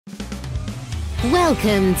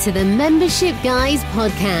Welcome to the Membership Guys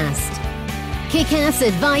podcast. Kick-ass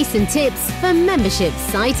advice and tips for membership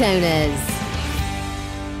site owners.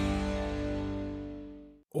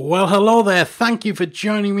 Well, hello there. Thank you for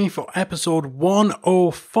joining me for episode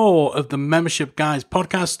 104 of the Membership Guys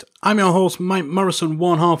podcast. I'm your host, Mike Morrison,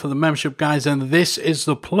 one half of the Membership Guys, and this is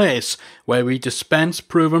the place where we dispense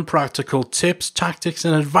proven practical tips, tactics,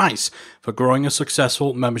 and advice for growing a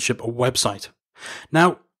successful membership website.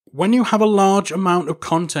 Now, when you have a large amount of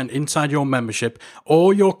content inside your membership,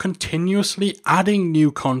 or you're continuously adding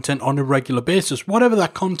new content on a regular basis, whatever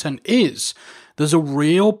that content is, there's a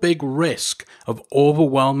real big risk of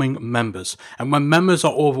overwhelming members. And when members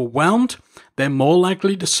are overwhelmed, they're more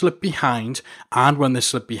likely to slip behind. And when they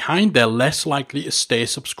slip behind, they're less likely to stay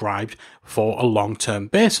subscribed for a long-term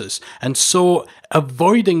basis. And so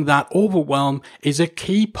avoiding that overwhelm is a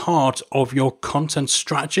key part of your content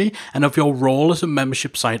strategy and of your role as a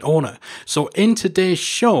membership site owner. So in today's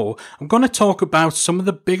show, I'm going to talk about some of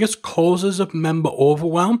the biggest causes of member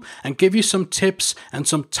overwhelm and give you some tips and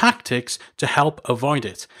some tactics to help avoid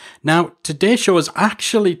it. Now, today's show is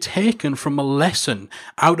actually taken from a lesson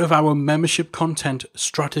out of our membership content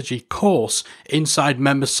strategy course inside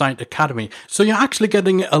Member Site Academy. So you're actually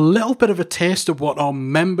getting a little bit of a taste of what our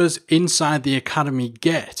members inside the Academy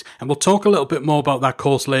get. And we'll talk a little bit more about that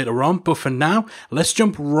course later on. But for now, let's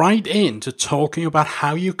jump right into talking about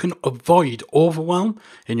how you can avoid overwhelm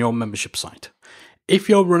in your membership site. If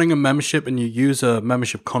you're running a membership and you use a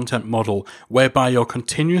membership content model whereby you're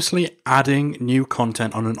continuously adding new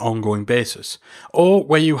content on an ongoing basis, or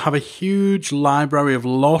where you have a huge library of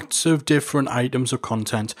lots of different items of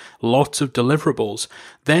content, lots of deliverables,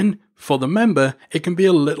 then for the member, it can be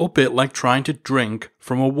a little bit like trying to drink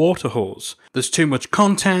from a water hose. There's too much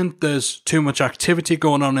content, there's too much activity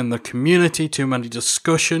going on in the community, too many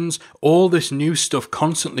discussions, all this new stuff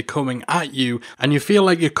constantly coming at you, and you feel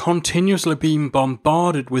like you're continuously being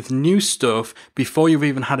bombarded with new stuff before you've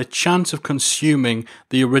even had a chance of consuming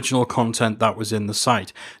the original content that was in the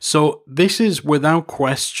site. So this is without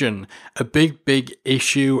question a big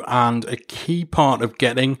issue and a key part of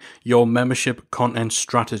getting your membership content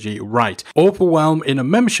strategy right. Overwhelm in a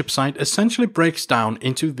membership site essentially breaks down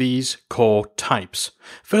into these core types.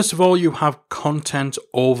 First of all, you have content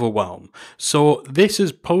overwhelm. So this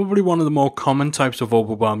is probably one of the more common types of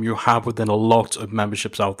overwhelm you have within a lot of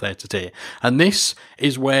memberships out there today. And this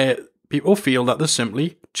is where people feel that there's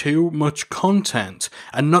simply too much content.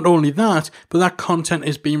 And not only that, but that content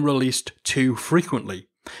is being released too frequently.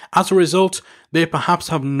 As a result, they perhaps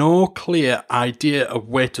have no clear idea of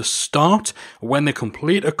where to start, when they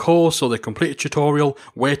complete a course or they complete a tutorial,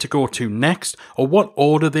 where to go to next, or what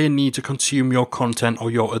order they need to consume your content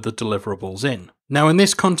or your other deliverables in. Now, in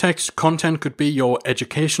this context, content could be your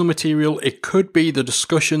educational material. It could be the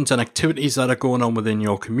discussions and activities that are going on within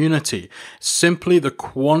your community. Simply the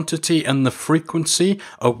quantity and the frequency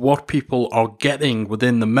of what people are getting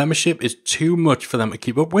within the membership is too much for them to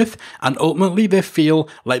keep up with. And ultimately, they feel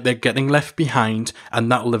like they're getting left behind,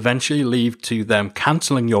 and that will eventually lead to them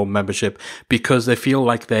cancelling your membership because they feel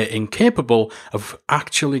like they're incapable of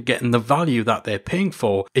actually getting the value that they're paying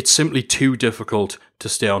for. It's simply too difficult to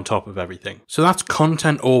stay on top of everything. So that's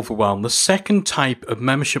content overwhelm. The second type of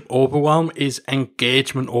membership overwhelm is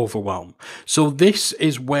engagement overwhelm. So this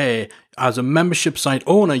is where, as a membership site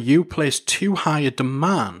owner, you place too high a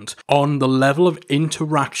demand on the level of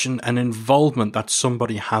interaction and involvement that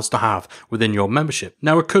somebody has to have within your membership.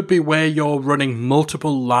 Now, it could be where you're running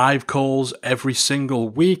multiple live calls every single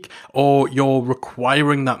week, or you're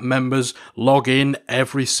requiring that members log in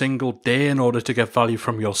every single day in order to get value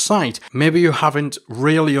from your site. Maybe you haven't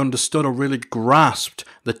really understood or really grasped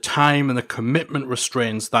the time and the commitment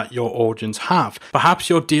restraints that your audience have. Perhaps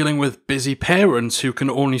you're dealing with busy parents who can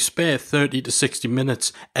only spare 30 to 60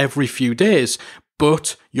 minutes every few days,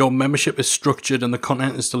 but your membership is structured and the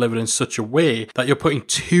content is delivered in such a way that you're putting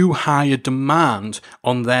too high a demand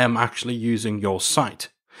on them actually using your site.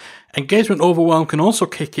 Engagement overwhelm can also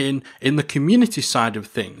kick in the community side of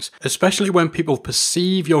things, especially when people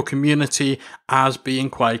perceive your community as being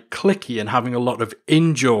quite cliquey and having a lot of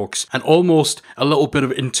in-jokes and almost a little bit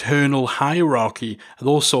of internal hierarchy and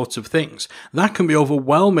those sorts of things. That can be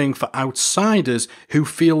overwhelming for outsiders who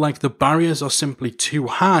feel like the barriers are simply too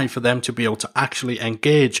high for them to be able to actually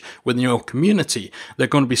engage with your community. They're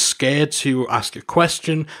going to be scared to ask a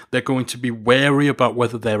question. They're going to be wary about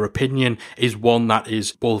whether their opinion is one that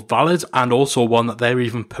is both valid and also one that they're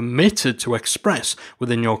even permitted to express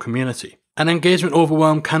within your community. And engagement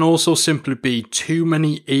overwhelm can also simply be too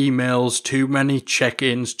many emails, too many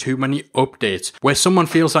check-ins, too many updates, where someone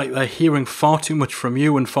feels like they're hearing far too much from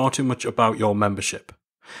you and far too much about your membership.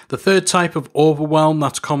 The third type of overwhelm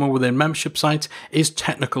that's common within membership sites is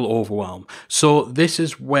technical overwhelm. So this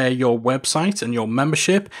is where your website and your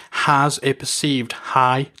membership has a perceived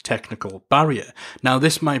high technical barrier. Now,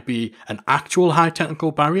 this might be an actual high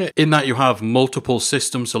technical barrier in that you have multiple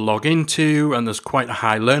systems to log into and there's quite a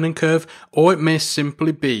high learning curve, or it may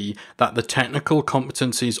simply be that the technical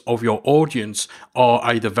competencies of your audience are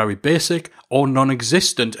either very basic or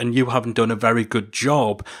non-existent and you haven't done a very good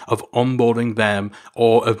job of onboarding them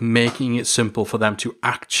or of making it simple for them to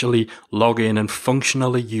actually log in and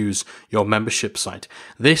functionally use your membership site.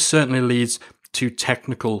 This certainly leads to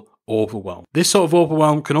technical overwhelm. This sort of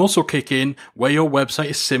overwhelm can also kick in where your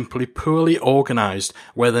website is simply poorly organized,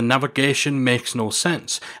 where the navigation makes no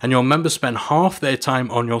sense, and your members spend half their time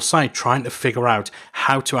on your site trying to figure out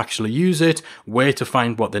how to actually use it, where to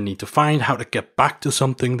find what they need to find, how to get back to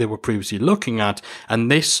something they were previously looking at, and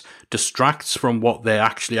this distracts from what they're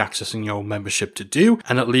actually accessing your membership to do,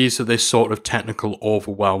 and it leads to this sort of technical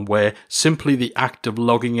overwhelm where simply the act of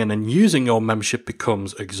logging in and using your membership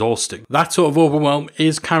becomes exhausting. That sort of overwhelm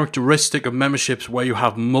is characteristic of memberships where you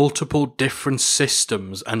have multiple different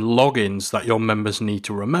systems and logins that your members need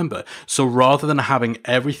to remember. So rather than having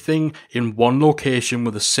everything in one location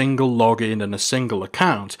with a single login and a single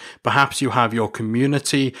account, perhaps you have your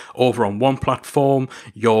community over on one platform,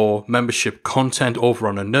 your membership content over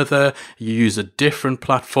on another. You use a different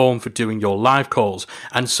platform for doing your live calls.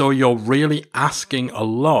 And so you're really asking a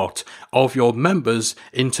lot of your members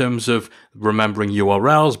in terms of remembering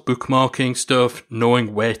URLs, bookmarking stuff,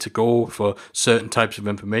 knowing where to go for certain types of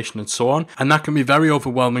information and so on. And that can be very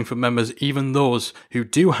overwhelming for members, even those who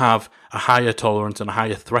do have a higher tolerance and a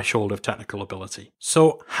higher threshold of technical ability.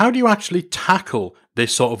 So how do you actually tackle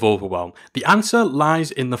this sort of overwhelm? The answer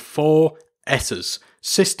lies in the 4 S's: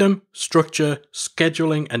 system, structure,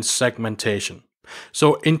 scheduling, and segmentation.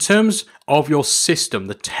 So in terms of your system,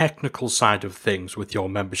 the technical side of things with your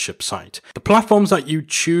membership site, the platforms that you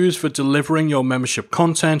choose for delivering your membership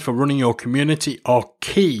content, for running your community, are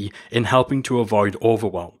key in helping to avoid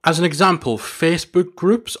overwhelm. As an example, Facebook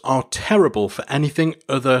groups are terrible for anything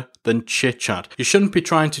other than chit chat. You shouldn't be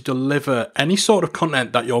trying to deliver any sort of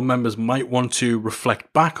content that your members might want to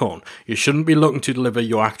reflect back on. You shouldn't be looking to deliver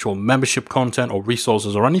your actual membership content or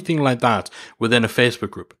resources or anything like that within a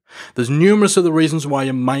Facebook group. There's numerous other reasons why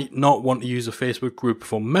you might not want to use a Facebook group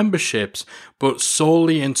for memberships, but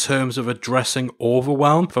solely in terms of addressing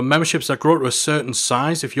overwhelm. For memberships that grow to a certain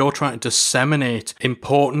size, if you're trying to disseminate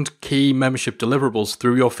important key membership deliverables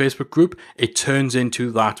through your Facebook group, it turns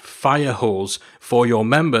into that fire hose for your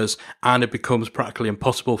members and it becomes practically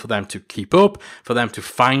impossible for them to keep up, for them to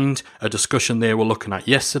find a discussion they were looking at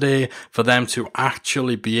yesterday, for them to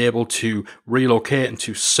actually be able to relocate and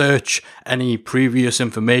to search any previous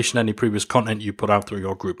information, any previous content you put out through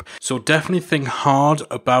your group. So definitely think hard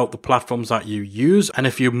about the platforms that you use, and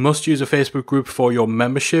if you must use a Facebook group for your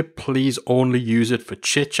membership, please only use it for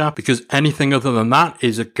chit chat, because anything other than that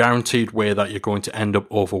is a guaranteed way that you're going to end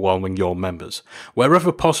up overwhelming your members.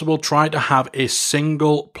 Wherever possible, try to have a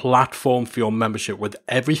single platform for your membership with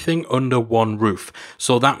everything under one roof.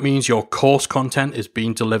 So that means your course content is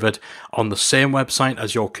being delivered on the same website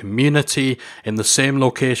as your community, in the same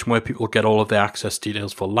location where people get all of their access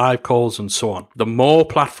details for live calls and so on. The more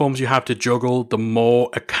platforms you have to juggle, the more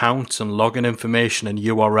accounts and login information and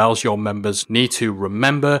URLs your members need to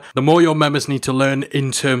remember, the more your members need to learn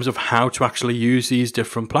in terms of how to actually use these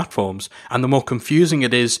different platforms, and the more confusing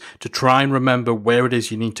it is to try and remember where it is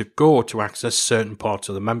you need to go to access certain parts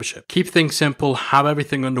of the membership. Keep things simple, have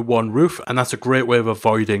everything under one roof, and that's a great way of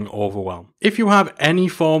avoiding overwhelm. If you have any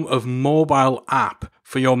form of mobile app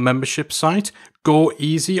for your membership site, go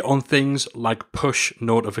easy on things like push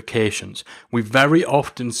notifications. We very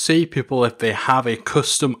often see people, if they have a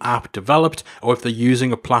custom app developed or if they're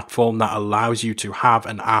using a platform that allows you to have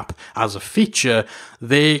an app as a feature,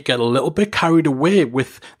 they get a little bit carried away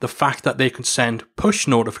with the fact that they can send push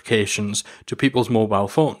notifications to people's mobile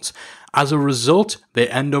phones. As a result, they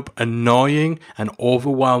end up annoying and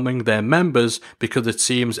overwhelming their members because it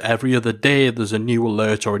seems every other day there's a new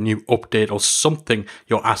alert or a new update or something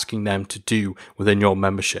you're asking them to do within your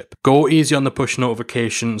membership. Go easy on the push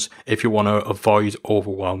notifications if you want to avoid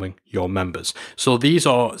overwhelming your members. So these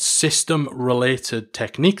are system-related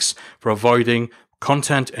techniques for avoiding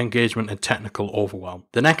content, engagement, and technical overwhelm.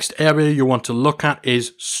 The next area you want to look at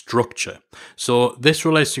is structure. So this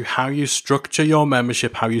relates to how you structure your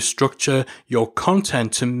membership, how you structure your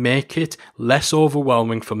content to make it less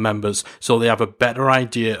overwhelming for members so they have a better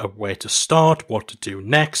idea of where to start, what to do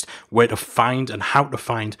next, where to find and how to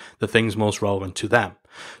find the things most relevant to them.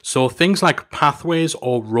 So things like pathways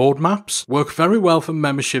or roadmaps work very well for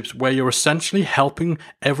memberships where you're essentially helping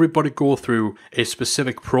everybody go through a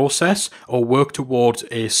specific process or work towards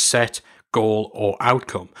a set goal or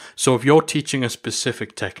outcome. So if you're teaching a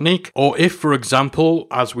specific technique, or if, for example,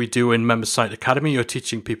 as we do in Member Site Academy, you're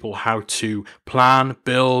teaching people how to plan,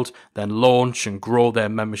 build, then launch and grow their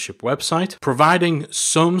membership website, providing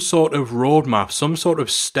some sort of roadmap, some sort of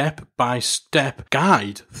step-by-step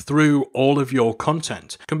guide through all of your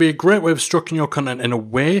content can be a great way of structuring your content in a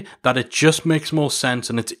way that it just makes more sense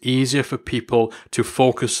and it's easier for people to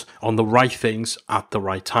focus on the right things at the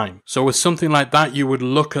right time. So with something like that, you would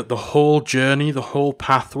look at the whole journey, the whole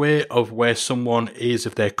pathway of where someone is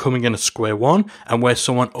if they're coming in at square one and where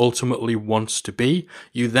someone ultimately wants to be.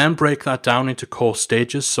 You then break that down into core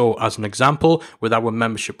stages. So as an example, with our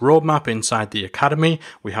membership roadmap inside the Academy,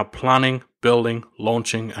 we have planning, building,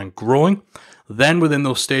 launching, and growing. Then within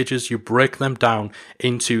those stages, you break them down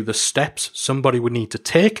into the steps somebody would need to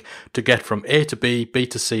take to get from A to B, B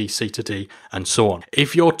to C, C to D, and so on.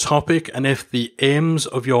 If your topic and if the aims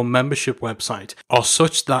of your membership website are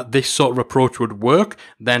such that this sort of approach would work,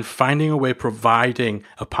 then finding a way, providing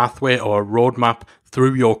a pathway or a roadmap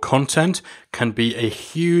through your content can be a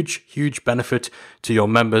huge benefit to your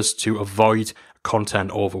members to avoid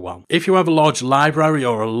content overwhelm. If you have a large library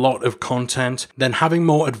or a lot of content, then having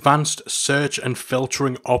more advanced search and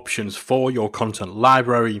filtering options for your content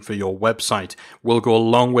library, for your website, will go a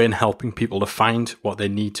long way in helping people to find what they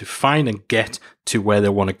need to find and get to where they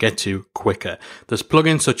want to get to quicker. There's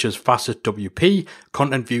plugins such as Facet WP,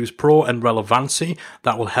 Content Views Pro, and Relevancy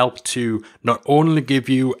that will help to not only give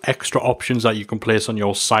you extra options that you can place on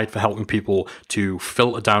your site for helping people to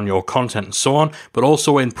filter down your content and so on, but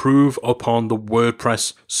also improve upon the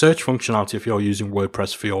WordPress search functionality if you're using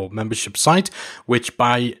WordPress for your membership site, which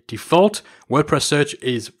by default, WordPress search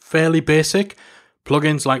is fairly basic.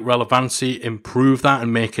 Plugins like Relevancy improve that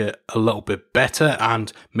and make it a little bit better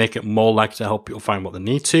and make it more likely to help people find what they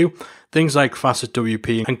need to. Things like Facet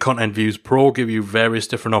WP and Content Views Pro give you various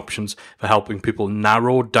different options for helping people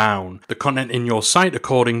narrow down the content in your site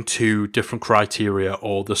according to different criteria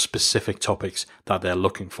or the specific topics that they're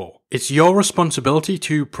looking for. It's your responsibility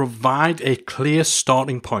to provide a clear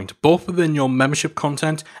starting point, both within your membership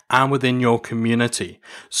content and within your community.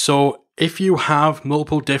 So if you have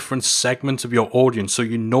multiple different segments of your audience, so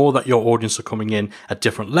you know that your audience are coming in at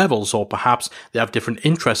different levels, or perhaps they have different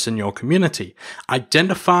interests in your community,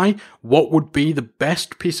 identify what would be the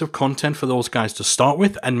best piece of content for those guys to start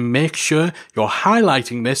with and make sure you're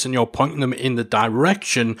highlighting this and you're pointing them in the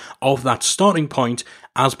direction of that starting point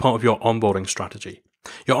as part of your onboarding strategy.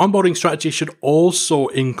 Your onboarding strategy should also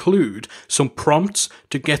include some prompts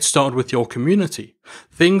to get started with your community.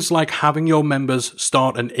 Things like having your members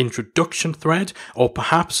start an introduction thread or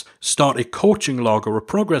perhaps start a coaching log or a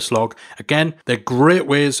progress log. Again, they're great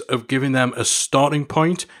ways of giving them a starting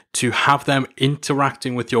point to have them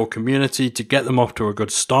interacting with your community, to get them off to a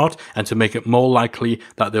good start and to make it more likely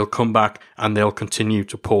that they'll come back and they'll continue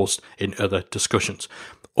to post in other discussions.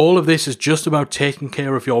 All of this is just about taking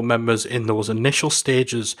care of your members in those initial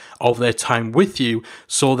stages of their time with you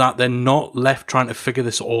so that they're not left trying to figure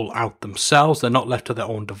this all out themselves. They're not left to their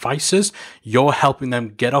own devices. You're helping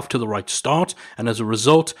them get off to the right start and as a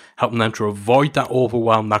result, helping them to avoid that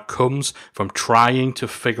overwhelm that comes from trying to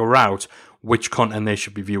figure out which content they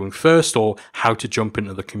should be viewing first or how to jump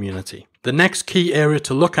into the community. The next key area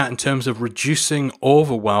to look at in terms of reducing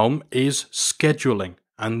overwhelm is scheduling.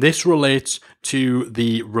 And this relates to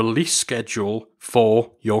the release schedule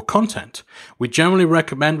for your content. We generally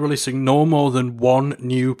recommend releasing no more than one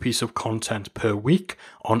new piece of content per week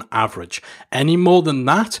on average. Any more than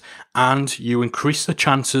that, and you increase the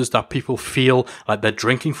chances that people feel like they're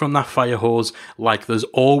drinking from that fire hose, like there's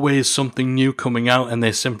always something new coming out and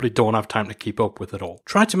they simply don't have time to keep up with it all.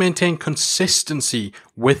 Try to maintain consistency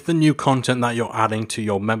with the new content that you're adding to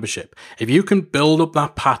your membership. If you can build up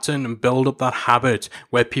that pattern and build up that habit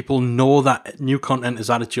where people know that new content is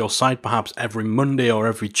added to your site perhaps every Monday or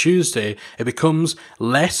every Tuesday, it becomes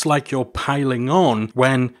less like you're piling on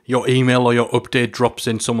when your email or your update drops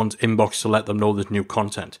in someone's inbox to let them know there's new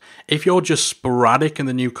content. If you're just sporadic in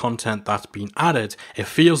the new content that's been added, it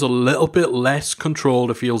feels a little bit less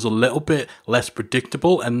controlled, it feels a little bit less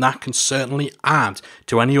predictable, and that can certainly add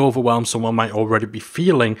to any overwhelm someone might already be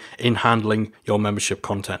feeling in handling your membership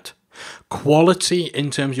content. Quality in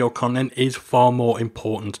terms of your content is far more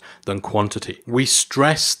important than quantity. We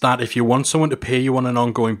stress that if you want someone to pay you on an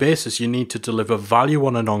ongoing basis, you need to deliver value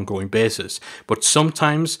on an ongoing basis. But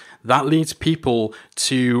sometimes that leads people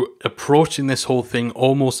to approaching this whole thing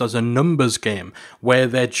almost as a numbers game, where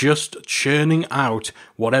they're just churning out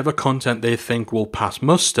whatever content they think will pass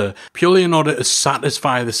muster, purely in order to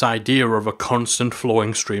satisfy this idea of a constant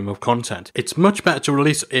flowing stream of content. It's much better to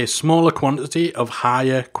release a smaller quantity of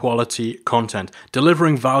higher quality content.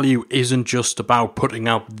 Delivering value isn't just about putting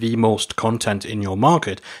out the most content in your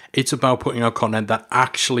market, it's about putting out content that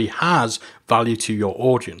actually has value to your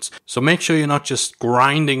audience. So make sure you're not just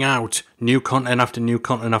grinding out new content after new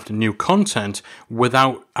content after new content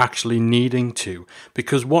without actually needing to.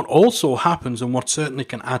 Because what also happens, and what certainly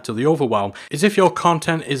can add to the overwhelm, is if your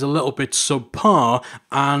content is a little bit subpar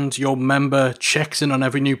and your member checks in on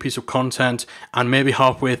every new piece of content and maybe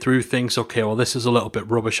halfway through thinks, okay, well, this is a little bit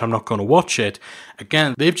rubbish, I'm not going to watch it.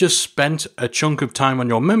 Again, they've just spent a chunk of time on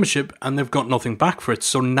your membership and they've got nothing back for it.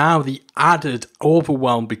 So now the added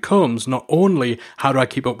overwhelm becomes not only how do I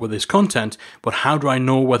keep up with this content, but how do I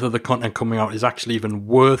know whether the content coming out is actually even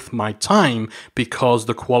worth my time, because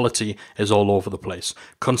the quality is all over the place.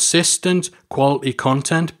 Consistent quality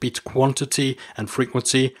content beats quantity and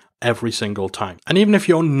frequency every single time. And even if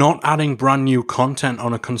you're not adding brand new content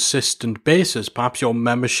on a consistent basis, perhaps your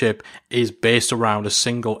membership is based around a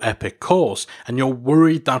single epic course, and you're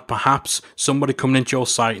worried that perhaps somebody coming into your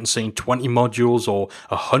site and seeing 20 modules or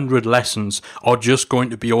 100 lessons are just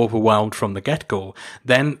going to be overwhelmed from the get-go,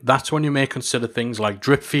 then that's when you may consider things like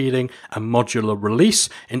drip feeding and modular release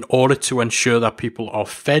in order to ensure that people are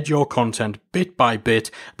fed your content bit by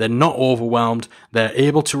bit, they're not overwhelmed, they're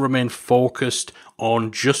able to remain focused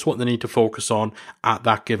on just what they need to focus on at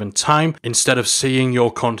that given time, instead of seeing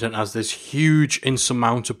your content as this huge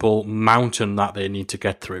insurmountable mountain that they need to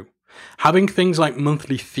get through. Having things like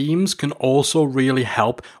monthly themes can also really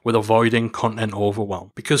help with avoiding content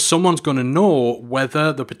overwhelm, because someone's going to know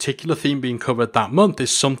whether the particular theme being covered that month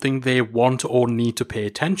is something they want or need to pay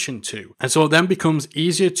attention to. And so it then becomes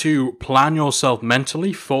easier to plan yourself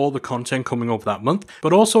mentally for the content coming over that month,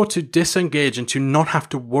 but also to disengage and to not have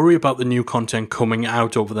to worry about the new content coming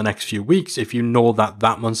out over the next few weeks if you know that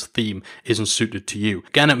that month's theme isn't suited to you.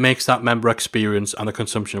 Again, it makes that member experience and the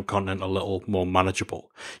consumption of content a little more manageable.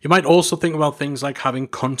 You might also think about things like having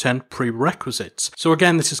content prerequisites. So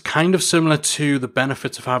again, this is kind of similar to the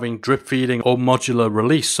benefits of having drip feeding or modular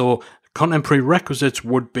release. So content prerequisites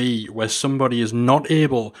would be where somebody is not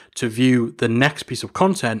able to view the next piece of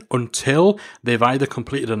content until they've either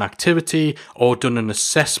completed an activity or done an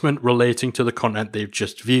assessment relating to the content they've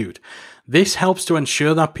just viewed. This helps to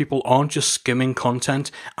ensure that people aren't just skimming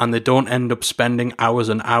content and they don't end up spending hours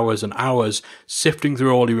and hours and hours sifting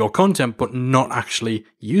through all of your content but not actually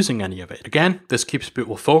using any of it. Again, this keeps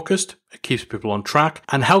people focused, it keeps people on track,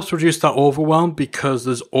 and helps reduce that overwhelm because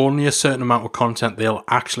there's only a certain amount of content they'll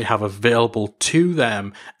actually have available to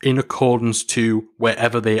them in accordance to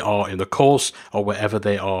wherever they are in the course or wherever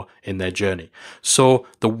they are in their journey. So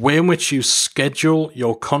the way in which you schedule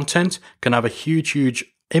your content can have a huge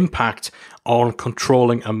impact on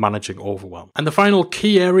controlling and managing overwhelm. And the final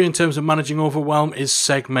key area in terms of managing overwhelm is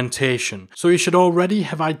segmentation. So you should already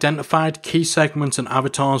have identified key segments and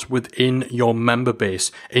avatars within your member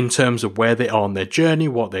base in terms of where they are on their journey,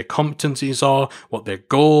 what their competencies are, what their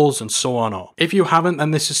goals and so on are. If you haven't,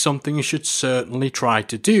 then this is something you should certainly try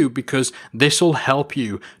to do, because this will help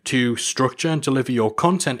you to structure and deliver your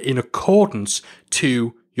content in accordance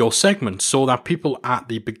to your segment, so that people at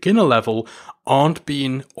the beginner level aren't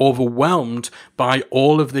being overwhelmed by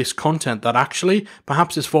all of this content that actually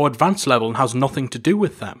perhaps is for advanced level and has nothing to do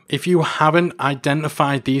with them. If you haven't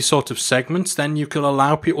identified these sort of segments, then you can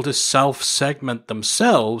allow people to self-segment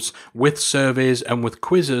themselves with surveys and with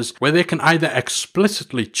quizzes where they can either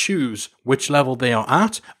explicitly choose which level they are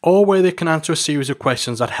at, or where they can answer a series of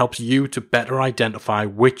questions that helps you to better identify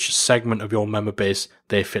which segment of your member base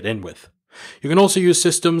they fit in with. You can also use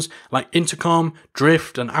systems like Intercom,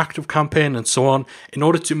 Drift, and ActiveCampaign, and so on in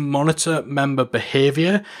order to monitor member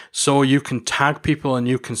behavior. So you can tag people and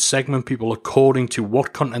you can segment people according to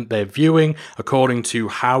what content they're viewing, according to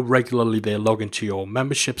how regularly they log into your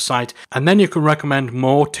membership site. And then you can recommend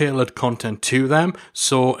more tailored content to them.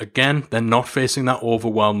 So again, they're not facing that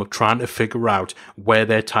overwhelm of trying to figure out where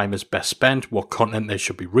their time is best spent, what content they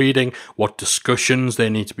should be reading, what discussions they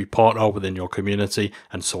need to be part of within your community,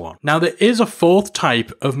 and so on. Now, there is a fourth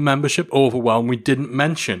type of membership overwhelm we didn't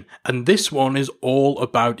mention, and this one is all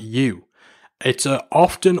about you. It's an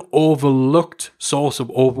often overlooked source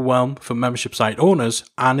of overwhelm for membership site owners,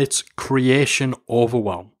 and it's creation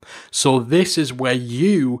overwhelm. So this is where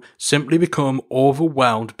you simply become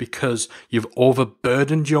overwhelmed because you've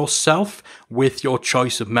overburdened yourself with your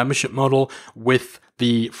choice of membership model, with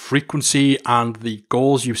the frequency and the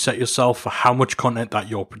goals you set yourself for how much content that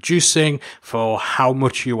you're producing, for how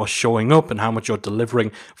much you are showing up and how much you're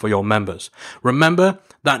delivering for your members. Remember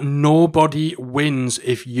that nobody wins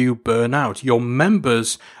if you burn out. Your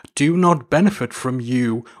members do not benefit from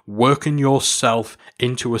you working yourself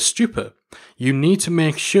into a stupor. You need to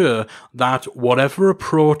make sure that whatever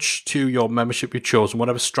approach to your membership you've chosen,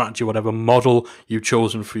 whatever strategy, whatever model you've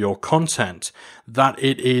chosen for your content, that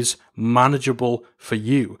it is manageable for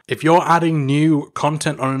you. If you're adding new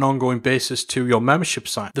content on an ongoing basis to your membership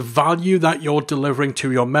site, the value that you're delivering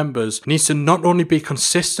to your members needs to not only be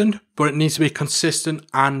consistent, but it needs to be consistent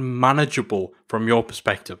and manageable from your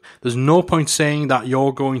perspective. There's no point saying that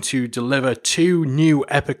you're going to deliver 2 new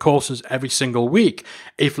epic courses every single week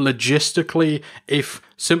if logistically, if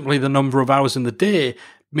simply the number of hours in the day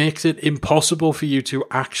makes it impossible for you to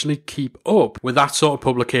actually keep up with that sort of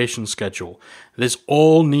publication schedule. This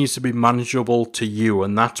all needs to be manageable to you,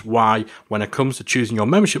 and that's why when it comes to choosing your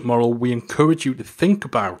membership model, we encourage you to think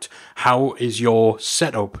about how is your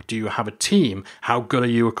setup? Do you have a team? How good are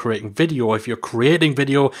you at creating video? If you're creating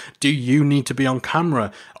video, do you need to be on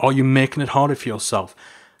camera? Are you making it harder for yourself?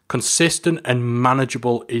 Consistent and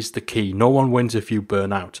manageable is the key. No one wins if you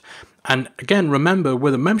burn out. And again, remember,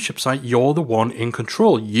 with a membership site, you're the one in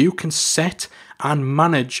control. You can set and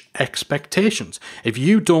manage expectations. If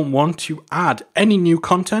you don't want to add any new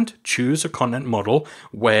content, choose a content model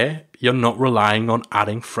where you're not relying on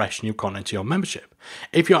adding fresh new content to your membership.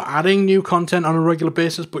 If you're adding new content on a regular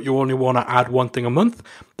basis, but you only want to add one thing a month,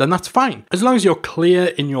 then that's fine. As long as you're clear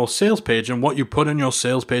in your sales page and what you put in your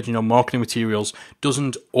sales page and your marketing materials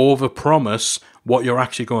doesn't overpromise what you're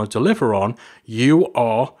actually going to deliver on, you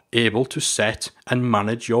are able to set and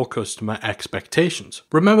manage your customer expectations.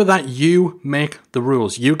 Remember that you make the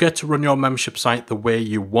rules. You get to run your membership site the way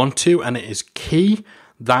you want to, and it is key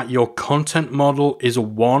that your content model is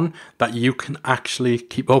one that you can actually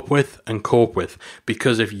keep up with and cope with.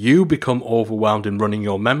 Because if you become overwhelmed in running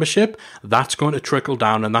your membership, that's going to trickle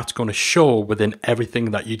down and that's going to show within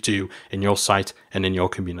everything that you do in your site and in your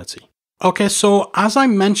community. Okay, so as I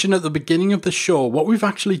mentioned at the beginning of the show, what we've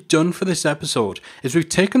actually done for this episode is we've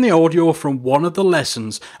taken the audio from one of the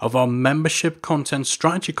lessons of our membership content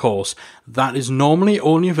strategy course that is normally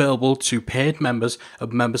only available to paid members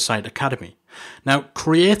of MemberSite Academy. Now,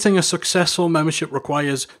 creating a successful membership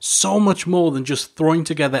requires so much more than just throwing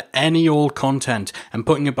together any old content and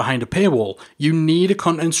putting it behind a paywall. You need a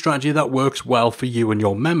content strategy that works well for you and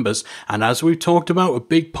your members. And as we've talked about, a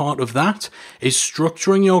big part of that is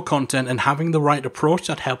structuring your content and having the right approach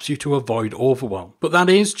that helps you to avoid overwhelm. But that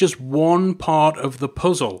is just one part of the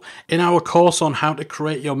puzzle. In our course on how to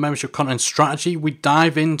create your membership content strategy, we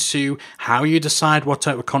dive into how you decide what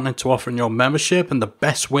type of content to offer in your membership and the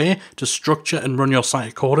best way to structure and run your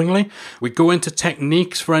site accordingly. We go into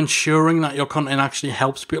techniques for ensuring that your content actually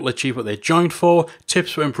helps people achieve what they joined for,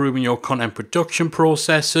 tips for improving your content production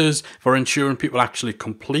processes, for ensuring people actually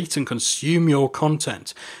complete and consume your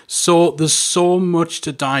content. So there's so much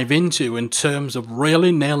to dive into in terms of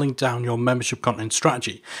really nailing down your membership content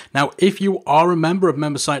strategy. Now, if you are a member of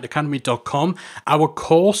membersiteacademy.com, our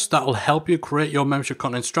course that will help you create your membership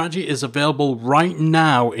content strategy is available right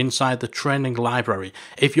now inside the training library.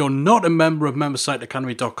 If you're not a member of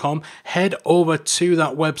membersiteacademy.com, head over to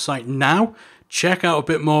that website now. Check out a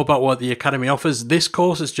bit more about what the Academy offers. This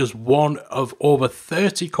course is just one of over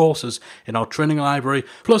 30 courses in our training library.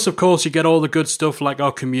 Plus, of course, you get all the good stuff like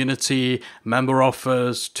our community, member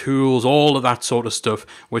offers, tools, all of that sort of stuff,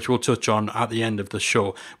 which we'll touch on at the end of the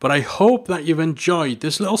show. But I hope that you've enjoyed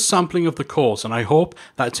this little sampling of the course, and I hope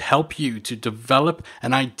that it's helped you to develop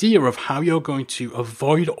an idea of how you're going to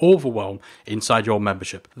avoid overwhelm inside your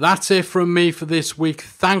membership. That's it from me for this week.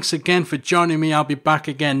 Thanks again for joining me. I'll be back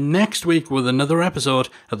again next week with another episode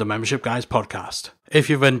of the Membership Guys podcast.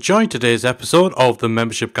 If you've enjoyed today's episode of the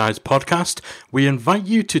Membership Guys podcast, we invite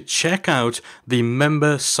you to check out the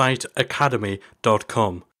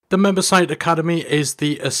membersiteacademy.com. The MemberSite Academy is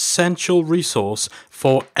the essential resource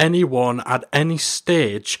for anyone at any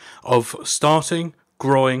stage of starting,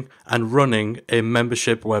 growing, and running a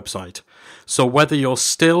membership website. So whether you're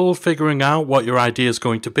still figuring out what your idea is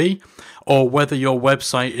going to be, or whether your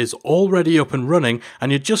website is already up and running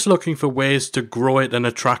and you're just looking for ways to grow it and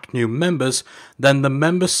attract new members, then the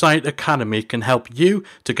MemberSite Academy can help you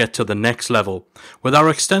to get to the next level. With our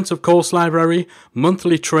extensive course library,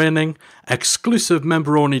 monthly training, exclusive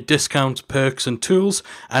member-only discounts, perks and tools,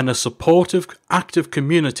 and a supportive, active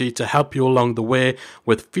community to help you along the way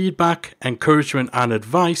with feedback, encouragement and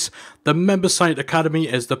advice, the Member Site Academy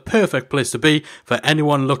is the perfect place to be for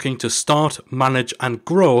anyone looking to start, manage and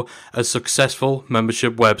grow a successful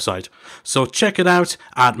membership website. So check it out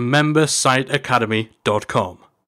at membersiteacademy.com.